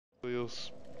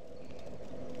Adios.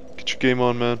 Get your game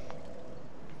on, man.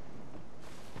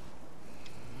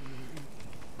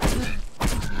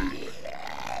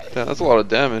 Damn, that's a lot of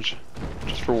damage.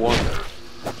 Just for one.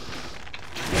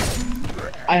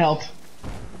 I helped.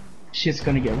 Shit's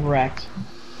gonna get wrecked.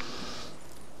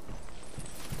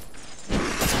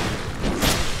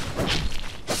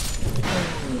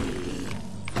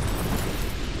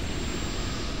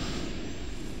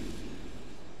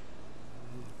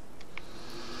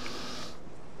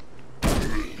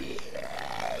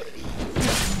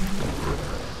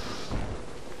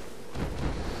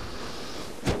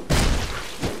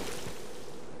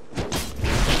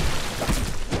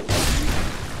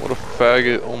 What a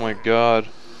faggot, oh my god.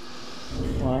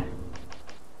 What?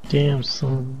 Damn,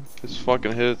 son. This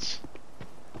fucking hits.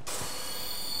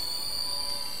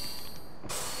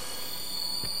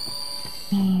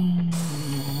 Come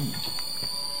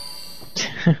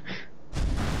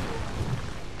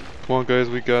on guys,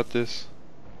 we got this.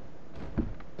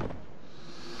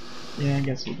 Yeah, I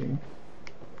guess we do.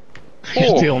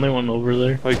 You're the only one over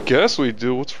there. I guess we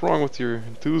do. What's wrong with your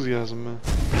enthusiasm, man?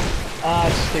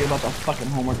 Just think about the fucking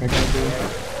homework I gotta do.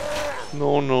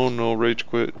 No, rage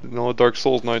quit. No, Dark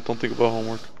Souls night, don't think about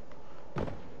homework.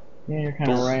 Yeah, you're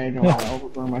kinda right, I don't wanna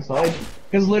overburn myself.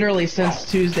 Because literally since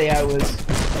Tuesday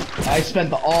I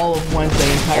spent all of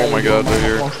Wednesday entirely Oh my god, doing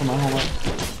they're here. most of my homework.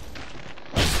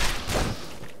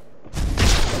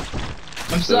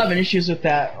 I'm still having issues with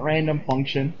that random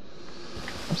function.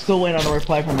 I'm still waiting on a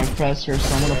reply from my professor,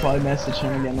 so I'm gonna probably message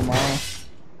him again tomorrow.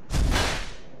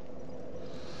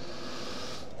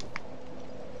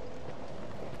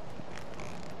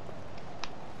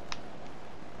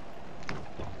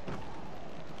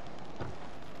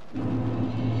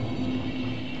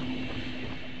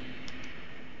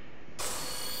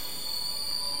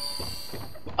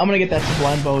 I'm gonna get that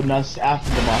Sublime Bow Nuss after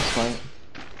the boss fight.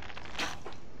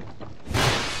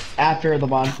 After the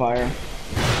bonfire.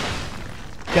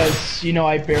 Because, you know,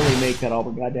 I barely make that all the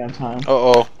goddamn time.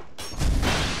 Uh-oh.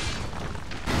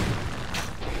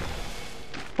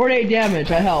 48 damage,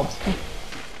 I helped.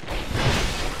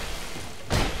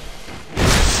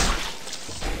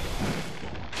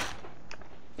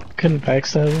 Couldn't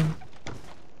backstab him.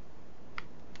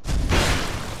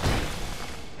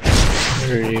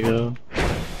 There you go.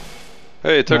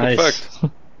 Hey, it took Nice. effect.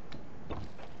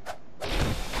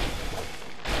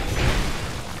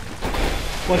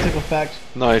 What took effect?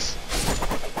 Nice.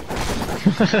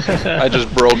 I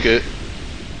just broke it.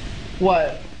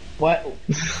 What? What?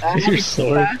 Your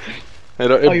sword.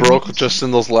 It Oh, you broke broke- just in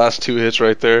those last two hits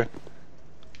right there.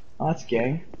 Oh, that's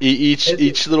gay.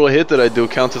 Each little hit that I do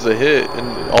counts as a hit,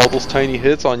 and all those tiny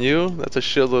hits on you, that's a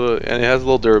shitload of, and it has a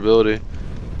little durability.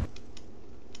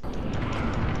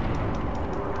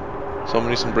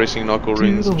 Somebody's embracing knuckle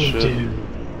rings and shit.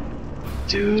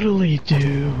 Doodly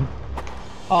doo.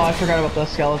 Oh, I forgot about the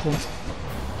skeletons.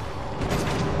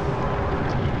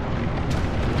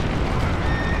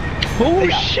 Oh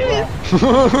got shit!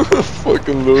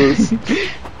 Fucking Lewis.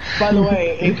 By the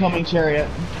way, incoming chariot.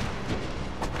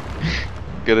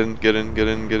 Get in.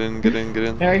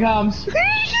 There he comes.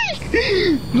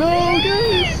 No,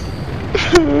 guys!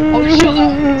 Oh, shield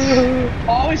up.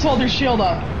 Always hold your shield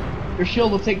up. Your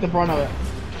shield will take the brunt of it.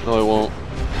 No, I won't.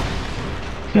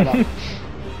 Shut up.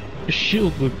 Your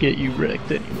shield will get you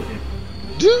wrecked anyway.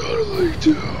 Doodly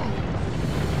do.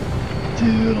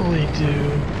 Doodly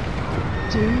doo.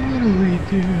 Doodly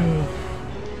doo.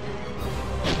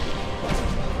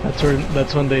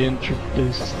 That's when they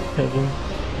introduced heaven.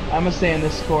 I'm gonna stay in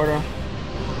this corridor.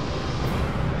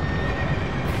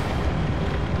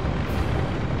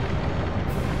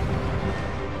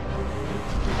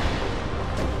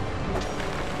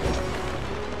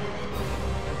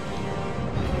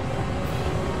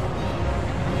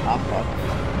 Ah, fuck.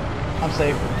 I'm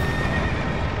safe.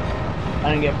 I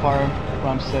didn't get far, but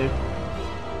I'm safe.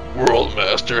 World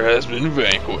Master has been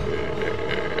vanquished.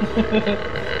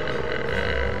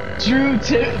 Drew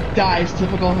dies,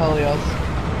 typical Helios.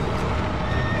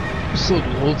 So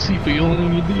what's he feeling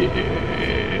in the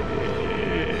edge?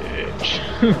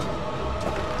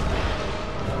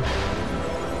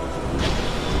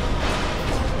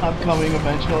 I'm coming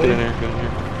eventually. Get in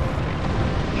here.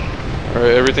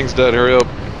 Alright, everything's dead, hurry up.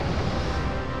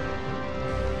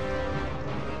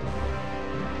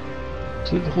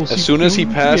 As soon as he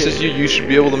passes you, you should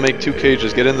be able to make 2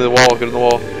 cages. Get into the wall, get in the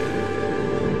wall.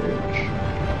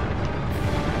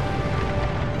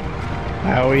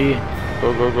 Howie.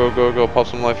 Go, pop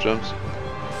some life gems.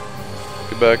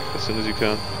 Get back as soon as you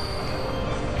can.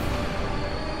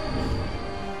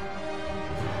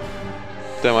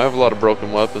 Damn, I have a lot of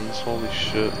broken weapons, holy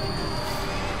shit.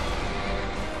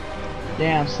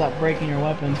 Damn, stop breaking your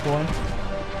weapons, boy.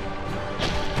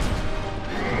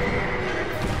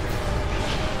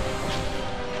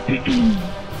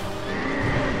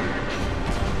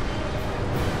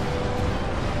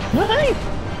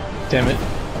 Damn it.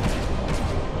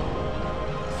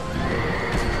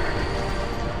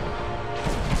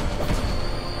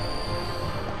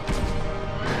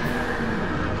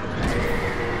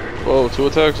 Whoa, 2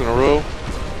 attacks in a row.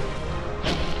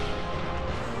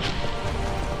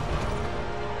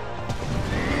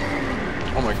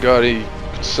 Oh my god, he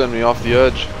could send me off the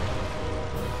edge.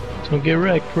 Don't get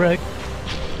wrecked, wrecked.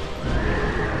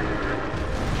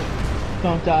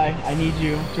 Don't die. I need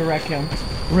you to wreck him.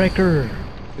 Wrecker.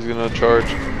 He's gonna charge.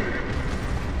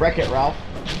 Wreck it, Ralph.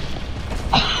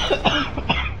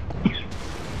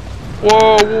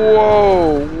 Whoa,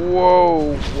 whoa,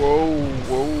 whoa, whoa,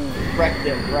 whoa. Wrecked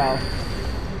it, Ralph.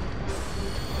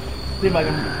 See if I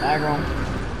can aggro him.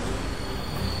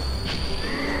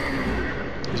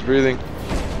 He's breathing.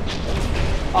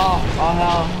 Oh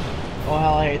hell. Oh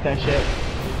hell, I hate that shit.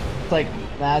 It's like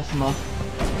asthma.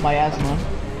 My asthma.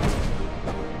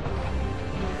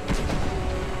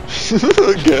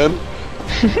 Again?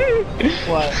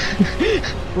 What?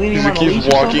 Leaning Because on he a leash keeps or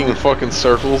walking in something? fucking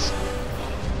circles.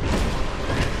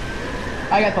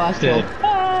 I got the last kill. Dead.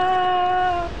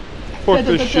 Fuck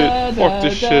this shit. Fuck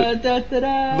this shit.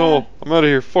 No, I'm out of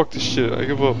here. Fuck this shit. I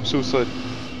give up. Suicide.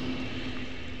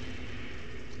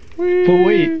 But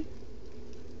wait.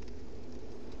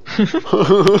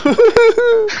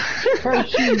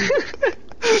 Parachute.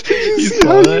 You See saw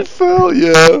how he that? fell?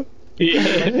 Yeah.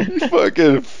 Yeah. Your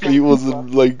fucking feet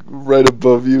wasn't like right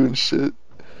above you and shit.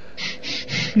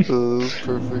 That was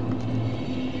perfect.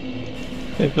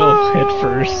 I fell head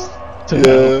first.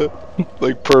 Yeah,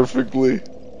 like perfectly.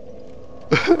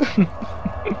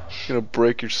 Gonna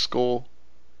break your skull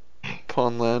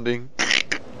upon landing.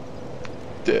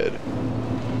 Dead.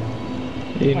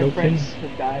 Ain't My no friends pain.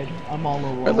 have died. I'm all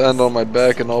alone. I land on my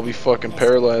back and I'll be fucking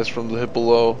paralyzed from the hip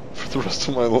below for the rest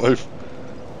of my life.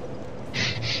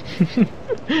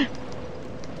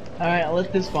 Alright, I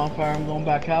lit this bonfire. I'm going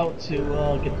back out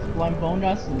to get the blind bone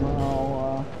dust, and then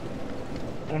I'll.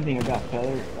 I don't think I got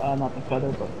feather. Not the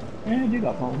feather, but I do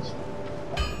got bones.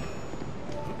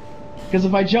 Because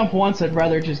if I jump once, I'd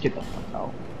rather just get the fuck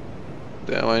out.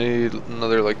 Damn, I need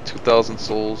another like 2,000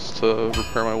 souls to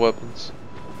repair my weapons.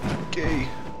 Okay.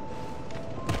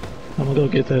 I'm gonna go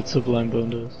get that sublime bone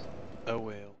dust. A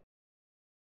whale.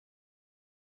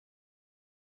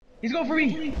 He's going for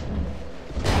me!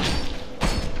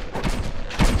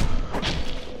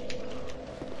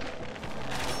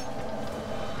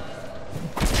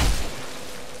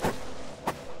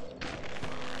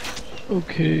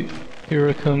 Okay, here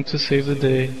I come to save the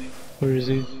day. Where is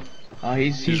he?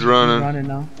 He's running. He's running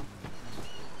now.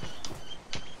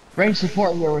 Range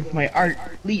support here with my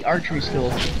elite archery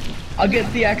skills. I'll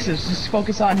get the X's, just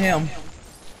focus on him.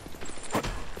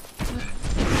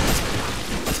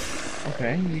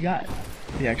 Okay, you got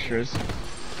the extras.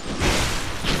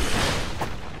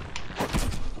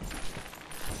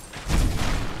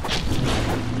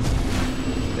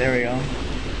 There we go.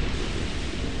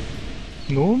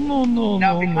 No, no, no,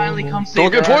 Now no, we no, finally no. come save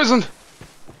Don't get our- poisoned!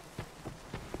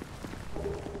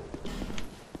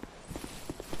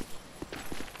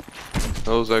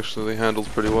 Those actually handled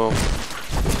pretty well.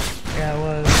 Yeah, it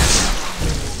was.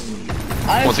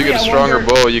 Once you Honestly, get a I stronger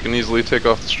wonder- bow, you can easily take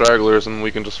off the stragglers and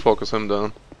we can just focus him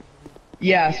down.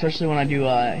 Yeah, especially when I do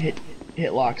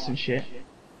hit locks and shit.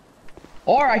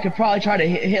 Or I could probably try to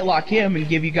hit lock him and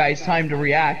give you guys time to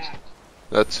react.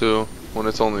 That too. When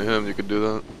it's only him, you could do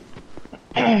that.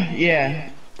 Yeah.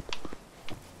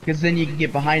 Because then you can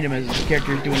get behind him as his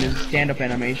character is doing his stand-up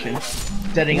animation.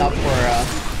 Setting up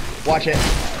for, watch it.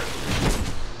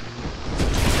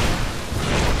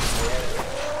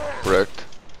 Wrecked.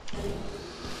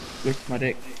 With my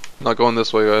dick. Not going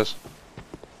this way, guys.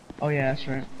 Oh yeah, that's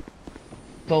right.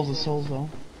 Souls of souls, though.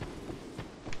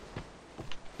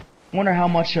 Wonder how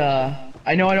much,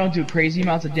 I know I don't do crazy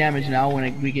amounts of damage now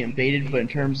when we get invaded, but in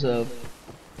terms of,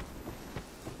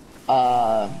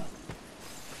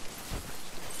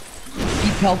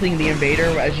 keep pelting the invader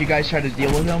as you guys try to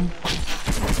deal with him.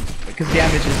 Because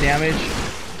damage is damage.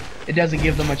 It doesn't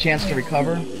give them a chance to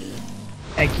recover.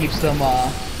 And keeps them,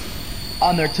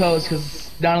 on their toes,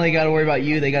 because not only gotta worry about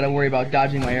you, they gotta worry about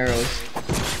dodging my arrows.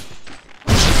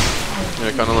 Yeah,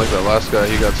 kind of like that last guy,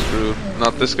 he got screwed.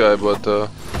 Not this guy, but the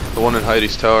one in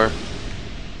Heidi's tower.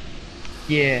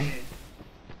 Yeah.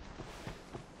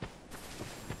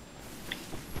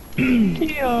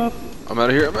 Yeah. I'm out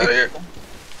of here, I'm out of here!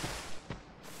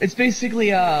 It's basically,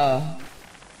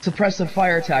 suppressive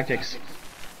fire tactics.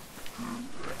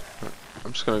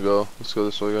 I'm just gonna go. Let's go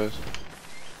this way, guys.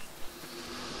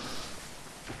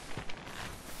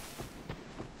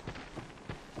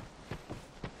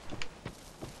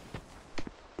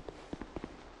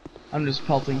 I'm just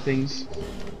pelting things.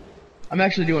 I'm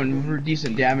actually doing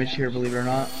decent damage here, believe it or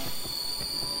not.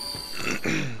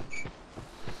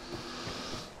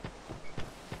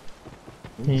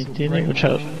 Hey, Danny, watch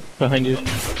out behind you. I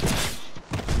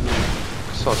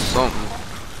saw something.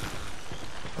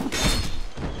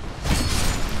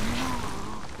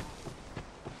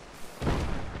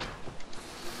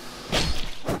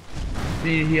 If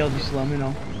you need heal, just let me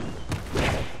know.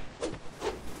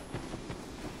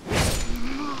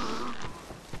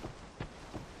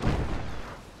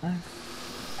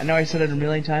 I know I said it a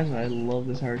million times, but I love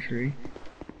this archery.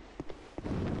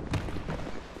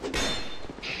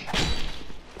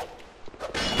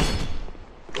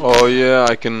 Oh yeah,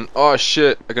 I can. Oh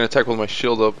shit, I can attack with my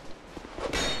shield up.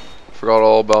 Forgot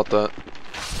all about that.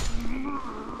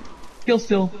 Kill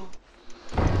still.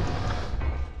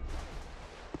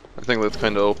 I think that's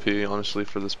kind of OP, honestly,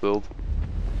 for this build.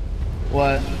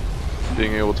 What?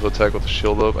 Being able to attack with the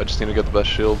shield up. I just need to get the best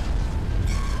shield.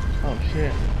 Oh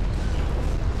shit.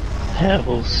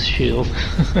 Havel's shield.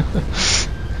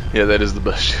 Yeah, that is the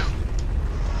best shield.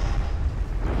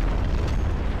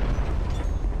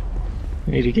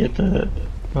 I need to get that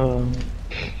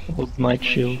old knight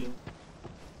shield.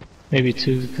 Maybe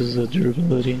two because of the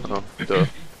durability. Oh, duh.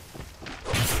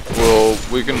 Well,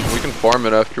 we can farm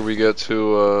it after we get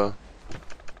to.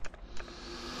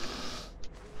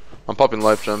 I'm popping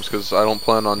life gems because I don't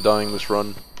plan on dying this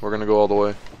run. We're gonna go all the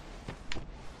way.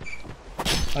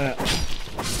 Oh, yeah.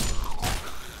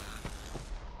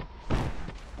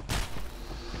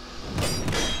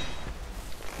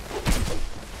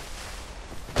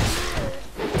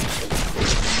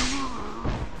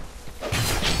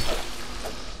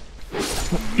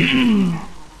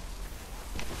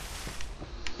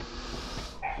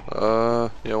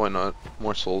 Yeah, why not?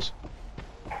 More souls.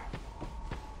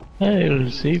 Hey, it'll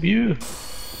save you.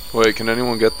 Wait, can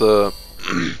anyone get the?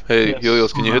 Hey, Yes.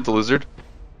 Helios, can you hit the lizard?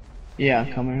 Yeah,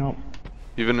 coming up.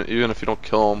 Even if you don't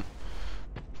kill him.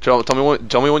 Tell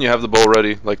me when you have the bow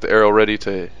ready, like the arrow ready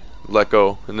to let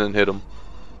go, and then hit him.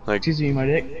 Like, Excuse me, my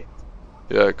dick.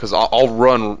 yeah, because I'll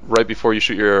run right before you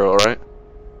shoot your arrow. All right?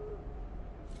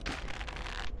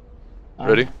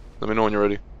 Ready? Let me know when you're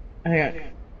ready. Hang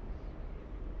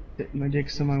on. My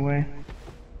dick's in my way.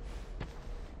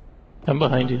 I'm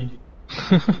behind you.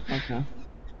 Okay.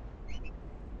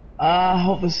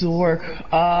 Hope this will work.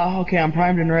 Okay, I'm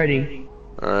primed and ready.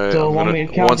 All right. So, want me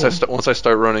to count them? Once I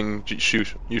start running,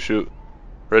 shoot. You shoot.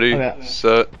 Ready? Okay.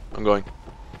 Set. I'm going.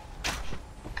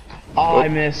 Oh, Oh. I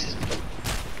missed.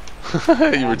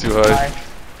 You were too high.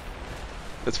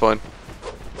 It's fine.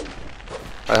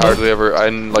 I hardly ever. I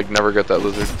like never get that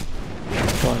lizard.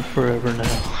 Gone forever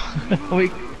now.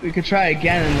 We could try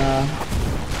again and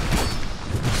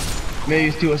maybe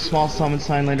just do a small summon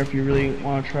sign later if you really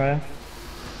want to try.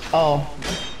 Oh,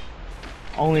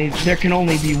 there can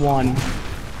only be one.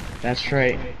 That's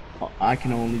right. I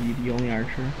can only be the only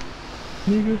archer.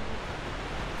 Nigga.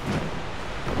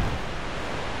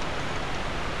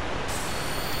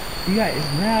 You guys is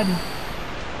mad.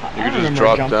 You can just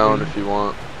drop down if you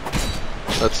want.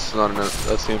 That's not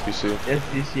that's the NPC. It's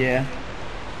this, yeah.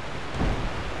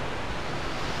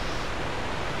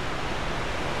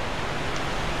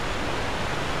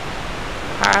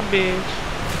 Hi, bitch.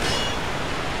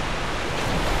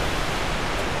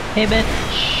 Hey, bitch.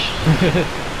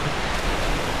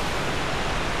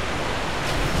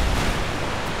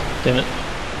 Damn it.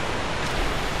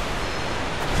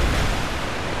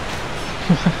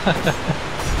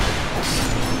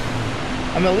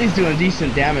 I'm at least doing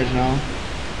decent damage now.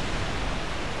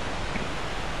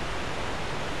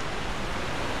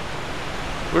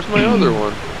 Where's my other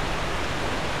one?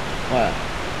 What?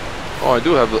 Oh, I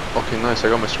do have the. Okay, nice. I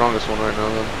got my strongest one right now.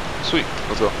 Then sweet.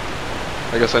 Let's go.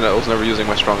 I guess I was never using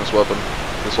my strongest weapon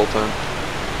this whole time.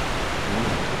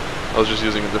 I was just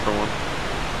using a different one.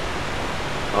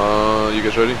 You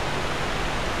guys ready?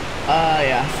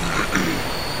 Yeah.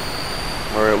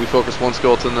 Alright, we focus one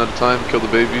skeleton at a time, kill the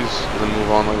babies, and then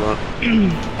move on like that.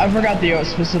 I forgot the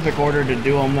specific order to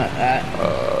do them at.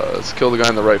 Let's kill the guy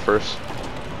on the right first.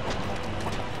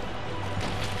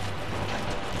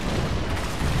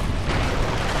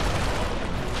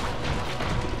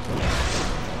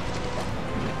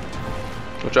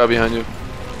 Watch out behind you.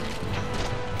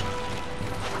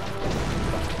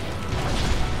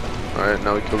 Alright,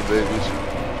 now we kill the babies.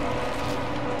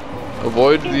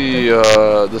 Avoid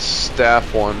the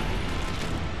staff one.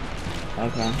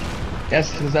 Okay.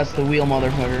 Yes, because that's the wheel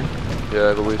motherfucker. Yeah,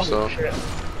 I believe Oh, so. shit.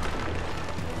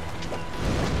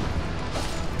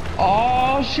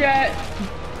 Oh shit!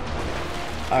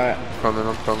 Alright.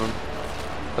 I'm coming.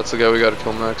 That's the guy we gotta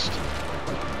kill next.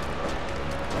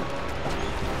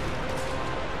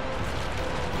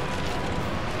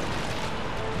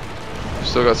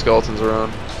 Still got skeletons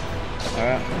around.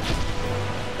 Alright.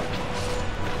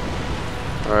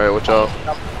 Alright, watch out.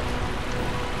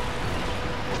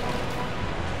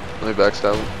 Let me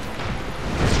backstab him.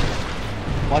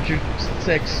 Watch your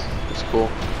 6. It's cool.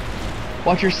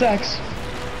 Watch your sex.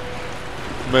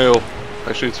 Male.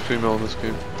 Actually, it's a female in this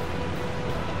game.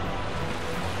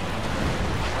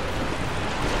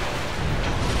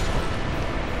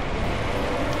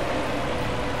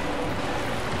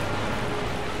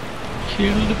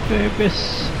 Kill the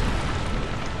babies.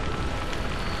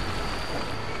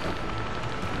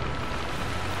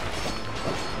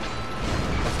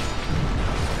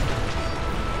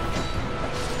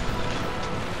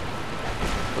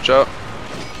 Watch out.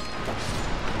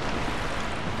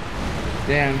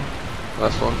 Damn.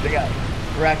 Last one. They got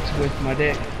wrecked with my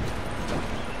dick.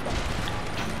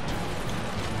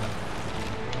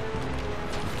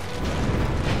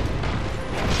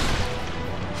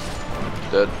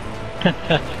 Dead.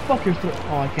 Fuck your throat.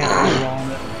 Oh, I can't roll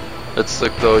on it. It's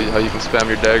sick though, how you can spam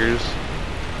your daggers.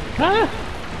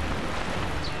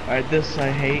 Alright, this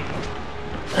I hate.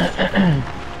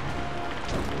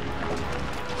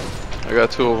 I got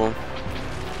 2 of them.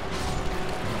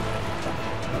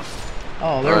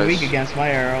 Oh, they're Nice. weak against my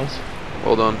arrows.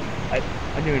 Well done. I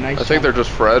do a nice I think they're just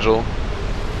fragile.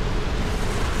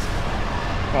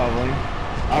 probably.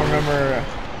 I don't remember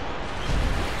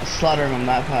slaughtering them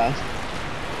that fast.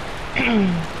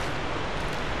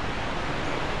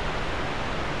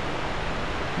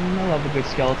 I love a good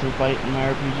skeleton fight in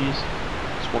my RPGs.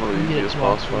 It's one of the You get easiest it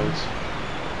boss twice, fights.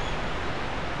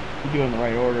 You do it in the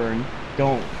right order and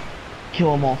don't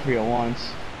kill them all 3 at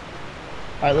once.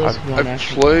 Alright, let's go I've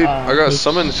next. played. I got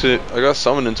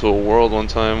summoned into a world one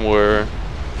time where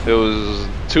it was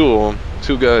 2 of them,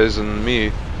 2 guys and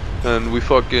me, and we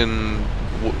fucking.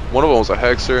 One of them was a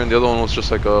hexer and the other one was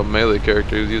just like a melee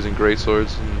character. He was using great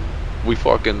swords, and we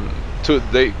fucking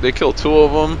they killed 2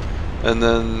 of them, and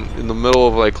then in the middle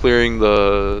of like clearing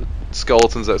the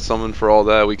skeletons that summoned for all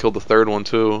that, we killed the 3rd one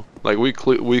too. Like we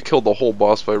killed the whole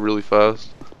boss fight really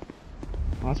fast.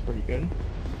 Well, that's pretty good.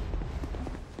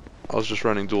 I was just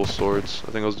running dual swords.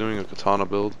 I think I was doing a katana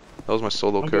build. That was my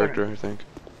solo character, I think.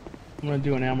 I'm gonna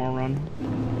do an ammo run.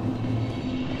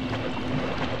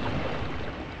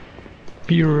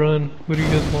 Beer run. What do you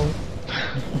guys want?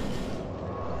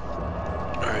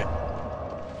 Alright.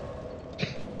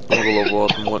 I'm gonna go level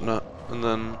up and whatnot, and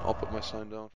then I'll put my sign down.